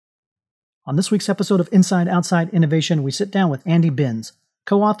On this week's episode of Inside Outside Innovation, we sit down with Andy Binns,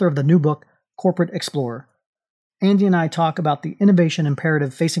 co-author of the new book, Corporate Explorer. Andy and I talk about the innovation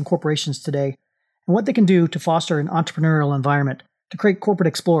imperative facing corporations today and what they can do to foster an entrepreneurial environment to create corporate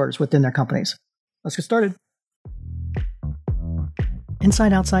explorers within their companies. Let's get started.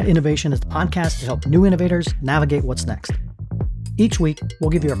 Inside Outside Innovation is the podcast to help new innovators navigate what's next. Each week,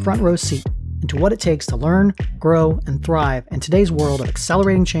 we'll give you a front row seat into what it takes to learn, grow, and thrive in today's world of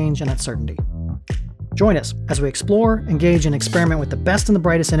accelerating change and uncertainty. Join us as we explore, engage, and experiment with the best and the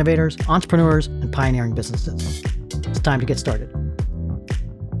brightest innovators, entrepreneurs, and pioneering businesses. It's time to get started.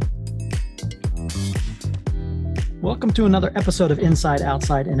 Welcome to another episode of Inside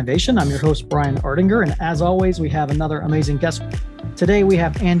Outside Innovation. I'm your host, Brian Ardinger, and as always, we have another amazing guest. Today, we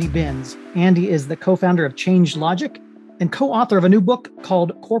have Andy Binns. Andy is the co-founder of Change Logic and co-author of a new book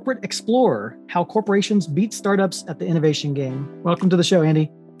called Corporate Explorer, How Corporations Beat Startups at the Innovation Game. Welcome to the show, Andy.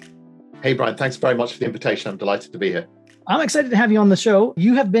 Hey, Brian, thanks very much for the invitation. I'm delighted to be here. I'm excited to have you on the show.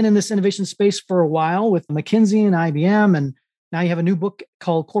 You have been in this innovation space for a while with McKinsey and IBM, and now you have a new book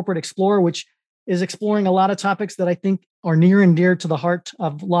called Corporate Explorer, which is exploring a lot of topics that I think are near and dear to the heart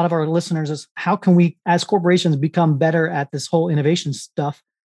of a lot of our listeners is how can we, as corporations, become better at this whole innovation stuff?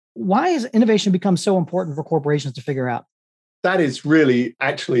 Why has innovation become so important for corporations to figure out? That is really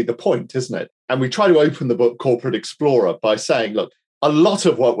actually the point, isn't it? And we try to open the book Corporate Explorer by saying, look, a lot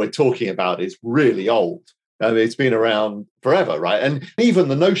of what we're talking about is really old. I mean, it's been around forever, right? And even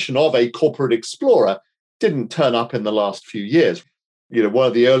the notion of a corporate explorer didn't turn up in the last few years. You know, one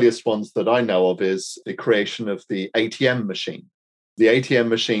of the earliest ones that I know of is the creation of the ATM machine. The ATM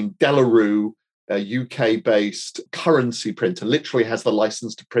machine, De La Rue, a UK-based currency printer, literally has the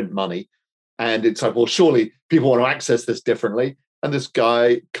license to print money. And it's like, well, surely people want to access this differently. And this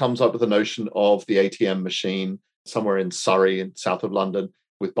guy comes up with the notion of the ATM machine somewhere in Surrey, in south of London,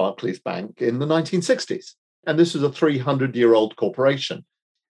 with Barclays Bank in the 1960s. And this is a 300-year-old corporation.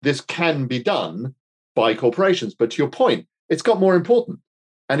 This can be done by corporations. But to your point, it's got more important.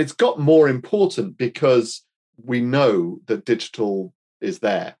 And it's got more important because we know that digital is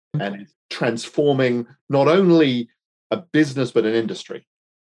there and it's transforming not only a business, but an industry.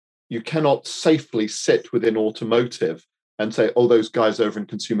 You cannot safely sit within automotive and say, oh, those guys over in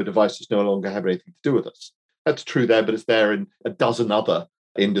consumer devices no longer have anything to do with us. That's true there, but it's there in a dozen other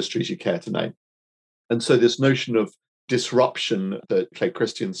industries you care to name. And so this notion of disruption that Clay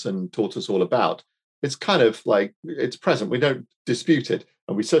Christensen taught us all about, it's kind of like, it's present. We don't dispute it.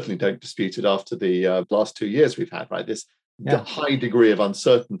 And we certainly don't dispute it after the last 2 years we've had, right? This high degree of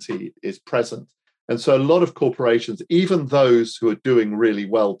uncertainty is present. And so a lot of corporations, even those who are doing really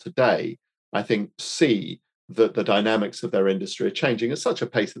well today, I think see that the dynamics of their industry are changing at such a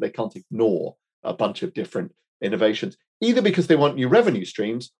pace that they can't ignore a bunch of different innovations, either because they want new revenue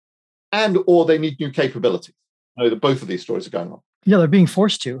streams and or they need new capabilities. I know that both of these stories are going on. Yeah, they're being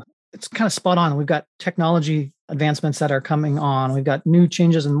forced to. It's kind of spot on. We've got technology advancements that are coming on. We've got new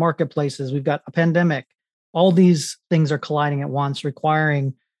changes in marketplaces. We've got a pandemic. All these things are colliding at once,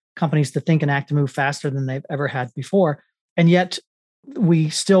 requiring companies to think and act and move faster than they've ever had before. And yet we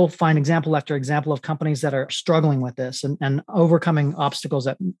still find example after example of companies that are struggling with this and overcoming obstacles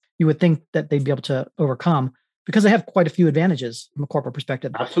that you would think that they'd be able to overcome because they have quite a few advantages from a corporate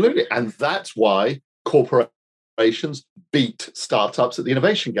perspective. Absolutely. And that's why corporations beat startups at the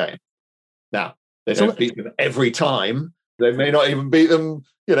innovation game. Now, they don't beat them every time. They may not even beat them,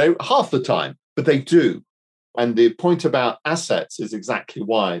 half the time, but they do. And the point about assets is exactly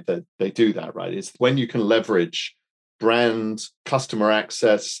why they do that, right? It's when you can leverage brand, customer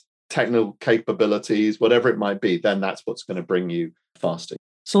access, technical capabilities, whatever it might be, then that's what's going to bring you faster.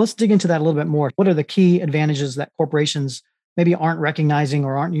 So let's dig into that a little bit more. What are the key advantages that corporations maybe aren't recognizing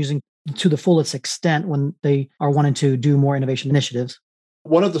or aren't using to the fullest extent when they are wanting to do more innovation initiatives?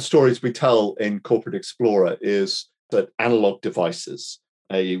 One of the stories we tell in Corporate Explorer is that Analog Devices,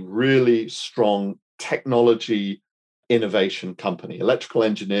 a really strong technology innovation company, electrical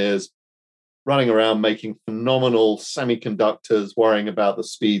engineers running around making phenomenal semiconductors, worrying about the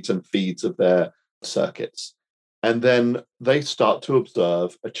speeds and feeds of their circuits. And then they start to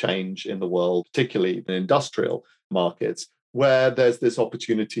observe a change in the world, particularly in industrial markets, where there's this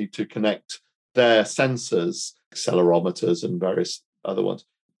opportunity to connect their sensors, accelerometers and various other ones,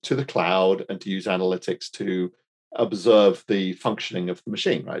 to the cloud and to use analytics to observe the functioning of the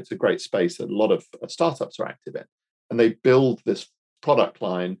machine, right? It's a great space that a lot of startups are active in. And they build this product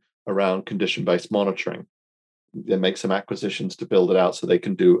line around condition-based monitoring. They make some acquisitions to build it out so they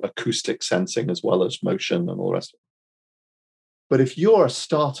can do acoustic sensing as well as motion and all the rest of it. But if you're a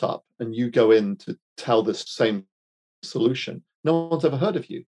startup and you go in to tell this same solution, no one's ever heard of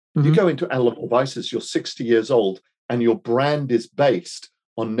you. You Hmm. go into Analog Devices, you're 60 years old, and your brand is based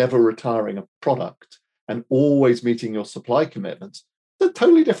on never retiring a product and always meeting your supply commitments. It's a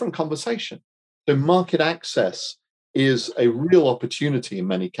totally different conversation. So market access is a real opportunity in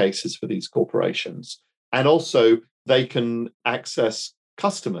many cases for these corporations. And also they can access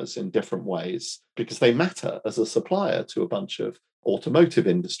customers in different ways because they matter as a supplier to a bunch of automotive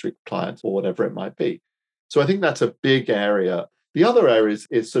industry clients or whatever it might be. So I think that's a big area. The other areas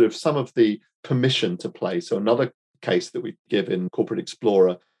is sort of some of the permission to play. So another case that we give in Corporate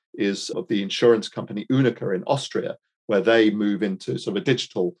Explorer is of the insurance company Unica in Austria, where they move into sort of a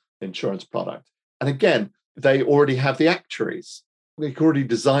digital insurance product. And again, they already have the actuaries. They can already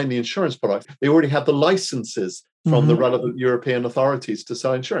design the insurance product. They already have the licenses from the relevant European authorities to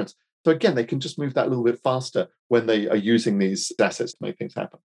sell insurance. So again, they can just move that a little bit faster when they are using these assets to make things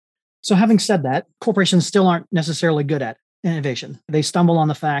happen. So having said that, corporations still aren't necessarily good at innovation. They stumble on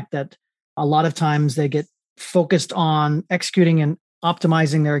the fact that a lot of times they get focused on executing and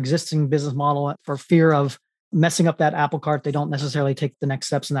optimizing their existing business model for fear of messing up that apple cart. They don't necessarily take the next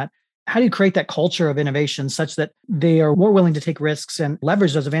steps in that. How do you create that culture of innovation such that they are more willing to take risks and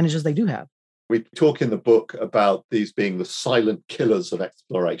leverage those advantages they do have? We talk in the book about these being the silent killers of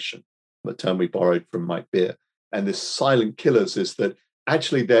exploration, the term we borrowed from Mike Beer. And this silent killers is that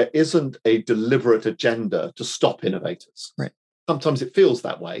actually there isn't a deliberate agenda to stop innovators. Right. Sometimes it feels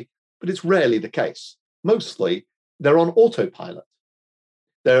that way, but it's rarely the case. Mostly they're on autopilot.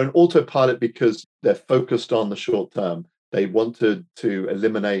 They're on autopilot because they're focused on the short term. They wanted to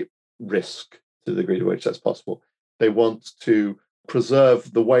eliminate risk to the degree to which that's possible. They want to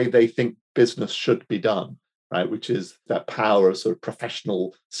preserve the way they think business should be done, right? Which is that power of sort of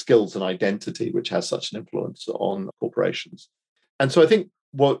professional skills and identity, which has such an influence on corporations. And so I think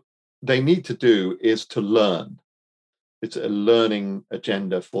what they need to do is to learn. It's a learning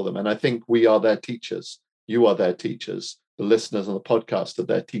agenda for them. And I think we are their teachers. You are their teachers. The listeners on the podcast are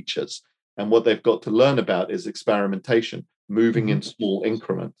their teachers. And what they've got to learn about is experimentation, moving in small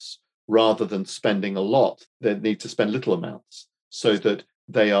increments rather than spending a lot. They need to spend little amounts so that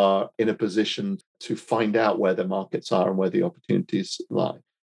they are in a position to find out where the markets are and where the opportunities lie.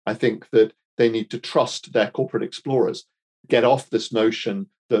 I think that they need to trust their corporate explorers, get off this notion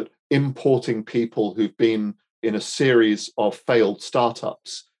that importing people who've been in a series of failed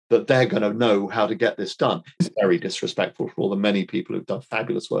startups, that they're going to know how to get this done. It's very disrespectful for all the many people who've done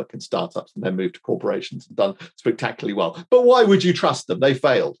fabulous work in startups and then moved to corporations and done spectacularly well. But why would you trust them? They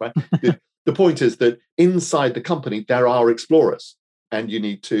failed, right? The point is that inside the company, there are explorers, and you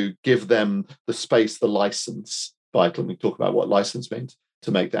need to give them the space, the license, vital. We talk about what license means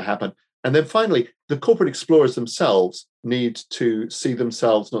to make that happen. And then finally, the corporate explorers themselves need to see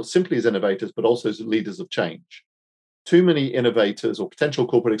themselves not simply as innovators, but also as leaders of change. Too many innovators or potential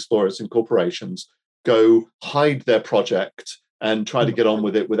corporate explorers in corporations go hide their project and try to get on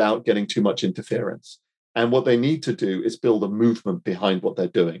with it without getting too much interference. And what they need to do is build a movement behind what they're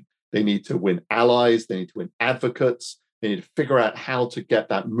doing. They need to win allies. They need to win advocates. They need to figure out how to get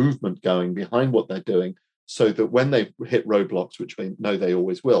that movement going behind what they're doing so that when they hit roadblocks, which we know they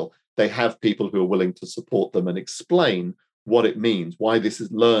always will, they have people who are willing to support them and explain what it means, why this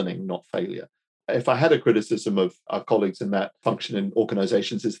is learning, not failure. If I had a criticism of our colleagues in that function in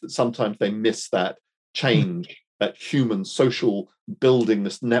organizations, is that sometimes they miss that change, that human social building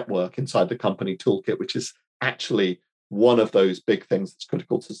this network inside the company toolkit, which is actually one of those big things that's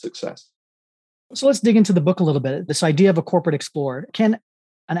critical to success. So let's dig into the book a little bit. This idea of a corporate explorer. Can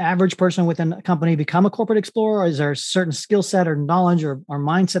an average person within a company become a corporate explorer? Or is there a certain skill set or knowledge or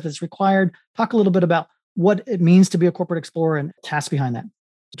mindset that's required? Talk a little bit about what it means to be a corporate explorer and tasks behind that.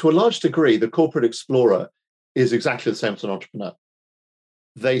 To a large degree, the corporate explorer is exactly the same as an entrepreneur.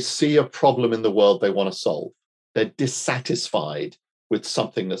 They see a problem in the world they want to solve. They're dissatisfied with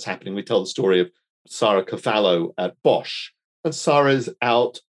something that's happening. We tell the story of Sarah Cavallo at Bosch, and Sarah's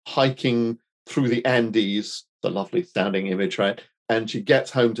out hiking through the Andes, the lovely sounding image, right? And she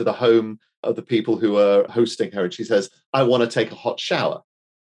gets home to the home of the people who are hosting her, and she says, I want to take a hot shower.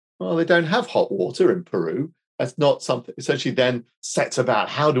 Well, they don't have hot water in Peru. That's not something. So she then sets about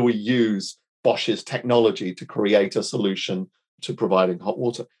how do we use Bosch's technology to create a solution to providing hot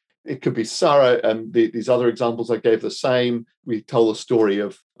water. It could be Sarah, and these other examples I gave the same. We told the story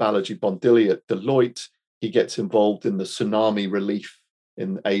of Balaji Bondili at Deloitte. He gets involved in the tsunami relief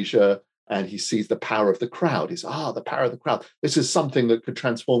in Asia, and he sees the power of the crowd. He's, the power of the crowd. This is something that could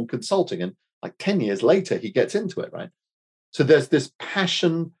transform consulting. And like 10 years later, he gets into it, right? So there's this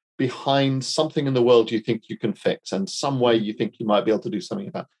passion behind something in the world you think you can fix and some way you think you might be able to do something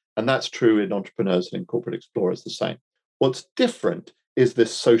about. And that's true in entrepreneurs and in corporate explorers the same. What's different is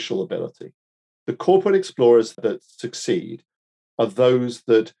this social ability. The corporate explorers that succeed are those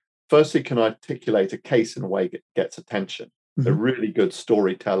that firstly can articulate a case in a way that gets attention. Mm-hmm. They're really good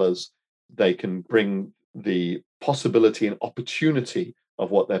storytellers. They can bring the possibility and opportunity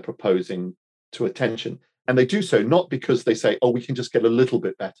of what they're proposing to attention. And they do so not because they say, oh, we can just get a little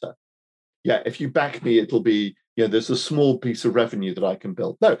bit better. Yeah, if you back me, it'll be, there's a small piece of revenue that I can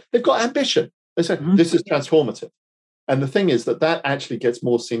build. No, they've got ambition. They say, this is transformative. And the thing is that actually gets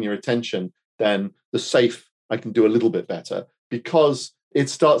more senior attention than the safe, I can do a little bit better, because it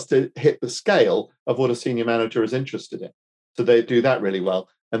starts to hit the scale of what a senior manager is interested in. So they do that really well.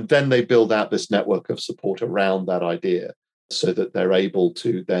 And then they build out this network of support around that idea so that they're able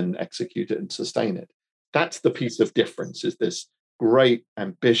to then execute it and sustain it. That's the piece of difference, is this great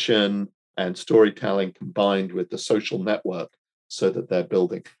ambition and storytelling combined with the social network so that they're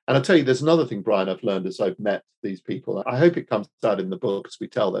building. And I'll tell you, there's another thing, Brian, I've learned as I've met these people. I hope it comes out in the book as we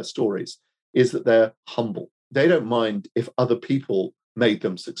tell their stories, is that they're humble. They don't mind if other people made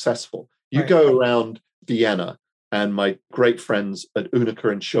them successful. You go around Vienna, and my great friends at Unica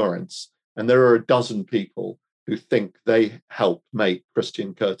Insurance, and there are a dozen people who think they helped make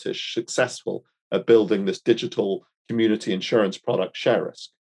Christian Curtis successful at building this digital community insurance product, ShareRisk.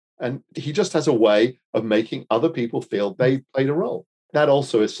 And he just has a way of making other people feel they played a role. That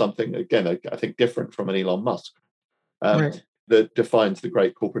also is something, again, I think different from an Elon Musk, that defines the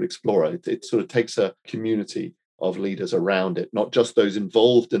great corporate explorer. It sort of takes a community of leaders around it, not just those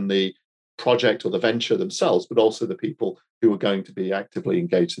involved in the project or the venture themselves, but also the people who are going to be actively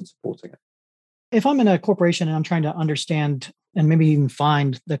engaged in supporting it. If I'm in a corporation and I'm trying to understand and maybe even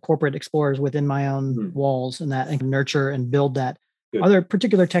find the corporate explorers within my own walls and that, and nurture and build that, are there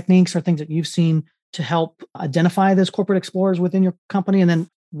particular techniques or things that you've seen to help identify those corporate explorers within your company? And then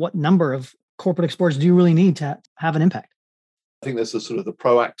what number of corporate explorers do you really need to have an impact? I think there's a sort of the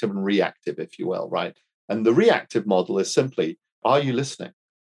proactive and reactive, if you will, right? And the reactive model is simply, are you listening?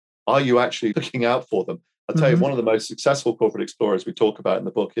 Are you actually looking out for them? I'll tell you, one of the most successful corporate explorers we talk about in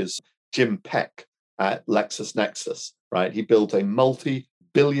the book is Jim Peck at LexisNexis, right? He built a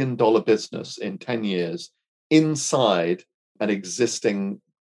multi-billion-dollar business in 10 years inside an existing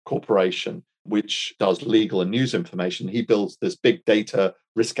corporation, which does legal and news information. He builds this big data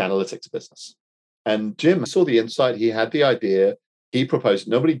risk analytics business. And Jim saw the insight. He had the idea. He proposed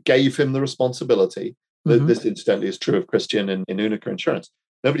it. Nobody gave him the responsibility. This incidentally is true of Christian in Unica Insurance.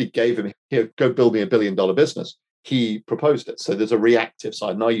 Nobody gave him, here, go build me $1 billion business. He proposed it. So there's a reactive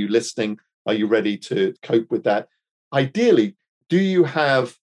side. And are you listening? Are you ready to cope with that? Ideally, do you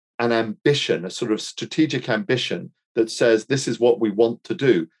have an ambition, a sort of strategic ambition that says this is what we want to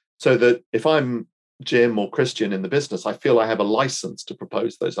do? So that if I'm Jim or Christian in the business, I feel I have a license to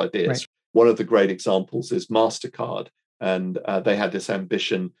propose those ideas. Right. One of the great examples is MasterCard. And they had this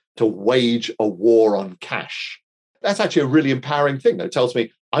ambition to wage a war on cash. That's actually a really empowering thing. That tells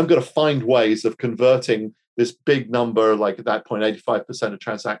me I'm going to find ways of converting this big number, like at that point, 85% of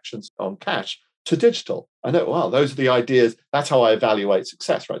transactions on cash, to digital. I know, wow, those are the ideas. That's how I evaluate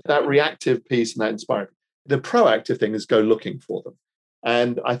success, right? That reactive piece and that inspiring. The proactive thing is go looking for them.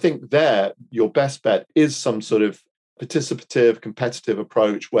 And I think there, your best bet is some sort of participative, competitive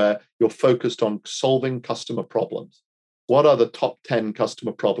approach where you're focused on solving customer problems. What are the top 10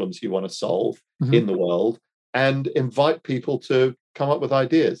 customer problems you want to solve in the world? And invite people to come up with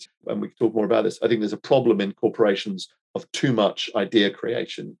ideas. And we can talk more about this. I think there's a problem in corporations of too much idea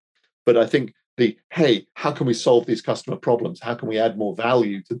creation. But I think hey, how can we solve these customer problems? How can we add more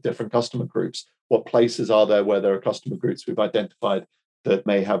value to different customer groups? What places are there where there are customer groups we've identified that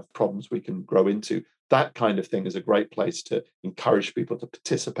may have problems we can grow into? That kind of thing is a great place to encourage people to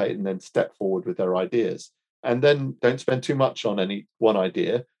participate and then step forward with their ideas. And then don't spend too much on any one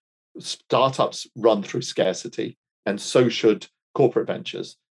idea. Startups run through scarcity, and so should corporate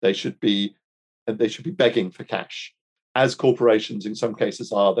ventures. They should be begging for cash. As corporations in some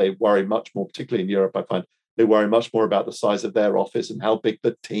cases are, they worry much more, particularly in Europe, I find they worry much more about the size of their office and how big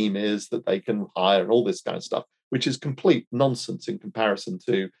the team is that they can hire and all this kind of stuff, which is complete nonsense in comparison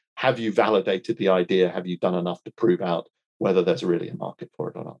to, have you validated the idea? Have you done enough to prove out whether there's really a market for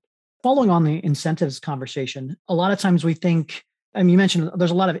it or not? Following on the incentives conversation, a lot of times we think, you mentioned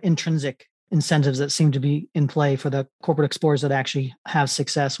there's a lot of intrinsic incentives that seem to be in play for the corporate explorers that actually have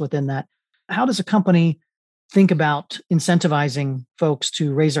success within that. How does a company think about incentivizing folks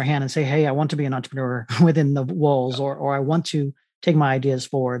to raise their hand and say, hey, I want to be an entrepreneur within the walls, or I want to take my ideas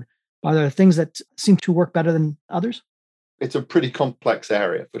forward? Are there things that seem to work better than others? It's a pretty complex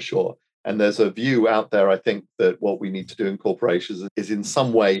area for sure. And there's a view out there, I think, that what we need to do in corporations is in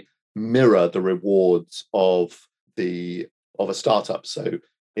some way mirror the rewards of the of a startup. So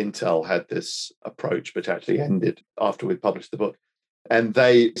Intel had this approach, which actually ended after we published the book. And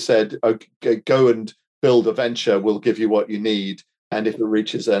they said, okay, go and build a venture. We'll give you what you need. And if it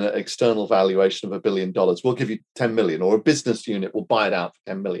reaches an external valuation of $1 billion, we'll give you 10 million, or a business unit will buy it out for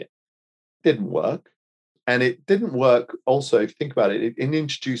 10 million. Didn't work. And it didn't work also, if you think about it, it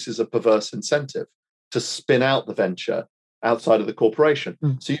introduces a perverse incentive to spin out the venture outside of the corporation.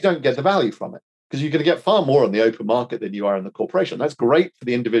 So you don't get the value from it, because you're going to get far more on the open market than you are in the corporation. That's great for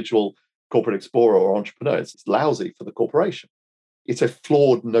the individual corporate explorer or entrepreneur. It's lousy for the corporation. It's a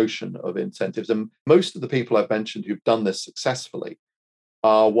flawed notion of incentives. And most of the people I've mentioned who've done this successfully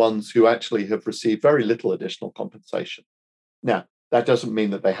are ones who actually have received very little additional compensation. Now, that doesn't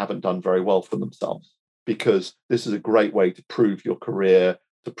mean that they haven't done very well for themselves, because this is a great way to prove your career,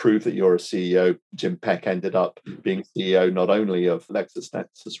 to prove that you're a CEO. Jim Peck ended up being CEO not only of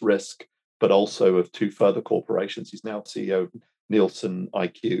LexisNexis Risk, but also of two further corporations. He's now CEO of Nielsen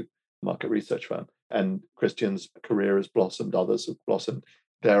IQ, market research firm. And Christian's career has blossomed, others have blossomed.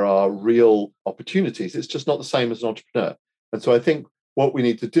 There are real opportunities. It's just not the same as an entrepreneur. And so I think what we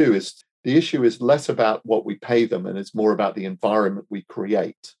need to do is, the issue is less about what we pay them, and it's more about the environment we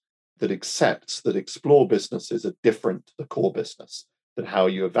create that accepts that explore businesses are different to the core business, that how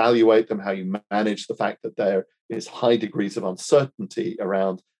you evaluate them, how you manage the fact that there is high degrees of uncertainty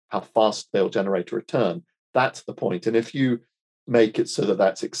around how fast they'll generate a return. That's the point. And if you make it so that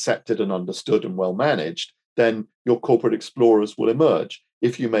that's accepted and understood and well managed, then your corporate explorers will emerge.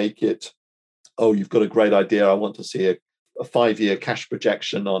 If you make it, oh, you've got a great idea, I want to see a 5-year cash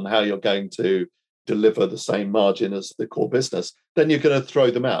projection on how you're going to deliver the same margin as the core business, then you're going to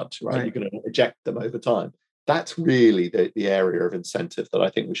throw them out, right? You're going to eject them over time. That's really the area of incentive that I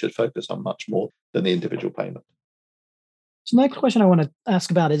think we should focus on much more than the individual payment. So the next question I want to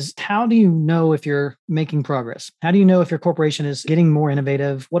ask about is, how do you know if you're making progress? How do you know if your corporation is getting more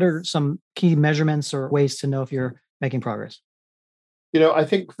innovative? What are some key measurements or ways to know if you're making progress? I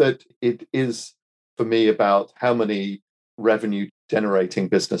think that it is, for me, about how many revenue generating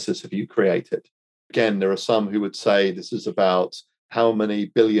businesses have you created. Again, there are some who would say this is about how many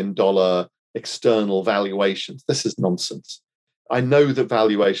billion-dollar external valuations. This is nonsense. I know that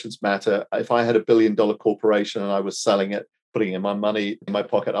valuations matter. If I had $1 billion corporation and I was selling it, putting in my money in my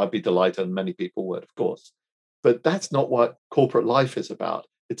pocket, I'd be delighted, and many people would, of course. But that's not what corporate life is about.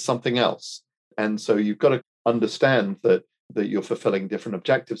 It's something else. And so you've got to understand that you're fulfilling different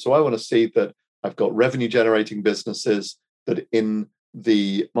objectives. So I want to see that I've got revenue generating businesses, that in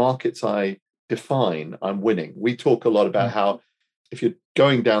the markets I define, I'm winning. We talk a lot about how, if you're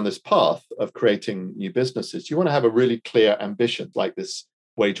going down this path of creating new businesses, you want to have a really clear ambition, like this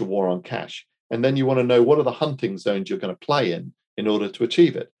wage a war on cash. And then you want to know, what are the hunting zones you're going to play in order to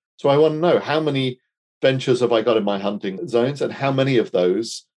achieve it. So I want to know, how many ventures have I got in my hunting zones, and how many of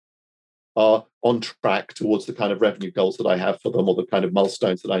those are on track towards the kind of revenue goals that I have for them, or the kind of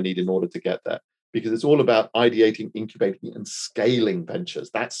milestones that I need in order to get there. Because it's all about ideating, incubating, and scaling ventures.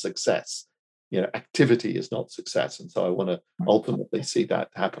 That's success. Activity is not success. And so I want to ultimately see that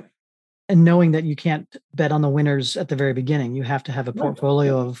happen. And knowing that you can't bet on the winners at the very beginning, you have to have a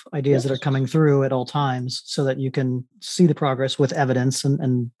portfolio of ideas that are coming through at all times, so that you can see the progress with evidence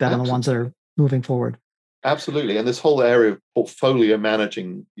and bet on the ones that are moving forward. Absolutely. And this whole area of portfolio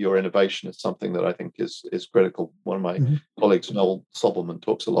managing your innovation is something that I think is critical. One of my colleagues, Noel Sobelman,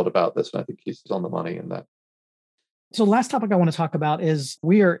 talks a lot about this, and I think he's on the money in that. So last topic I want to talk about is,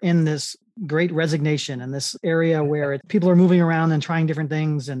 we are in this great resignation, in this area where people are moving around and trying different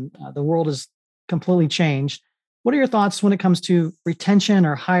things, and the world is completely changed. What are your thoughts when it comes to retention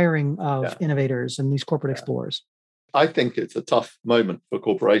or hiring of innovators and these corporate explorers? I think it's a tough moment for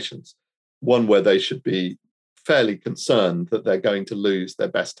corporations, one where they should be fairly concerned that they're going to lose their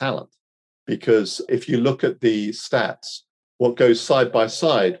best talent. Because if you look at the stats, what goes side by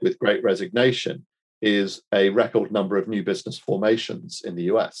side with great resignation is a record number of new business formations in the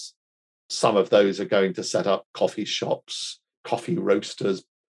US. Some of those are going to set up coffee shops, coffee roasters,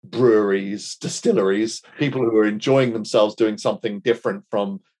 breweries, distilleries, people who are enjoying themselves doing something different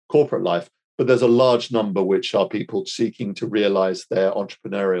from corporate life. But there's a large number which are people seeking to realize their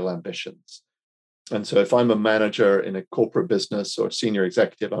entrepreneurial ambitions. And so if I'm a manager in a corporate business or a senior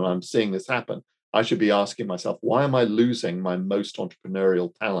executive and I'm seeing this happen, I should be asking myself, why am I losing my most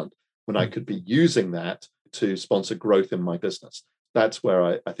entrepreneurial talent when I could be using that to sponsor growth in my business? That's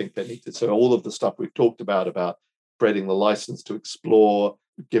where I think they need to. So all of the stuff we've talked about creating the license to explore,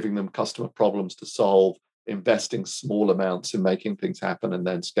 giving them customer problems to solve, investing small amounts in making things happen, and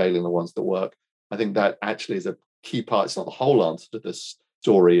then scaling the ones that work. I think that actually is a key part. It's not the whole answer to this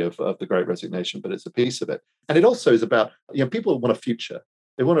story of the Great Resignation, but it's a piece of it. And it also is about, people want a future.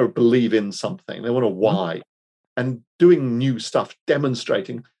 They want to believe in something. They want a why. And doing new stuff,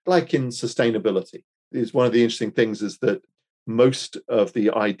 demonstrating, like in sustainability, is one of the interesting things is that most of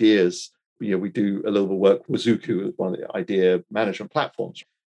the ideas, we do a little bit of work with Mizuku, one of the idea management platforms.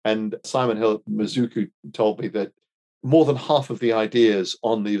 And Simon Hill at Mizuku told me that more than half of the ideas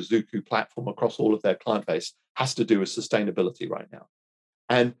on the Mizuku platform across all of their client base has to do with sustainability right now.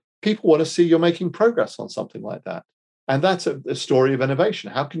 And people want to see you're making progress on something like that. And that's a story of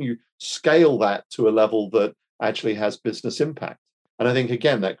innovation. How can you scale that to a level that actually has business impact? And I think,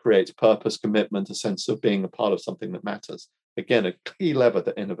 again, that creates purpose, commitment, a sense of being a part of something that matters. Again, a key lever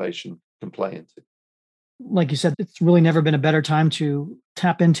that innovation can play into. Like you said, it's really never been a better time to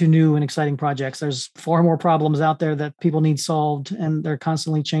tap into new and exciting projects. There's far more problems out there that people need solved, and they're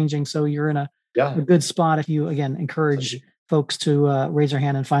constantly changing. So you're in a good spot if you, again, encourage folks to raise their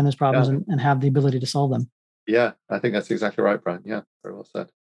hand and find those problems and have the ability to solve them. Yeah, I think that's exactly right, Brian. Yeah, very well said.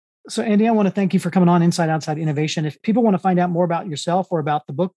 So, Andy, I want to thank you for coming on Inside Outside Innovation. If people want to find out more about yourself or about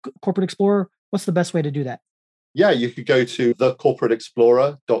the book, Corporate Explorer, what's the best way to do that? Yeah, you could go to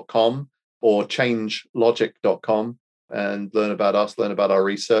thecorporateexplorer.com or changelogic.com and learn about us, learn about our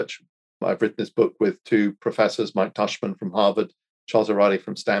research. I've written this book with two professors, Mike Tushman from Harvard, Charles O'Reilly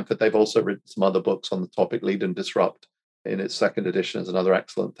from Stanford. They've also written some other books on the topic, Lead and Disrupt, in its second edition as another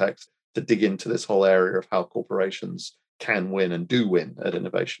excellent text to dig into this whole area of how corporations can win and do win at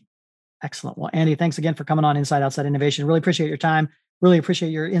innovation. Excellent. Well, Andy, thanks again for coming on Inside Outside Innovation. Really appreciate your time. Really appreciate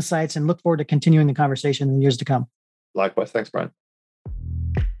your insights and look forward to continuing the conversation in the years to come. Likewise. Thanks, Brian.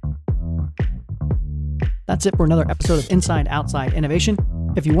 That's it for another episode of Inside Outside Innovation.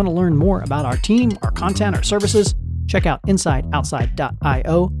 If you want to learn more about our team, our content, our services, check out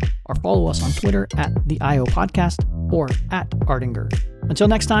insideoutside.io or follow us on Twitter at the IO Podcast or at Ardinger. Until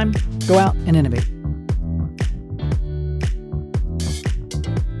next time, go out and innovate.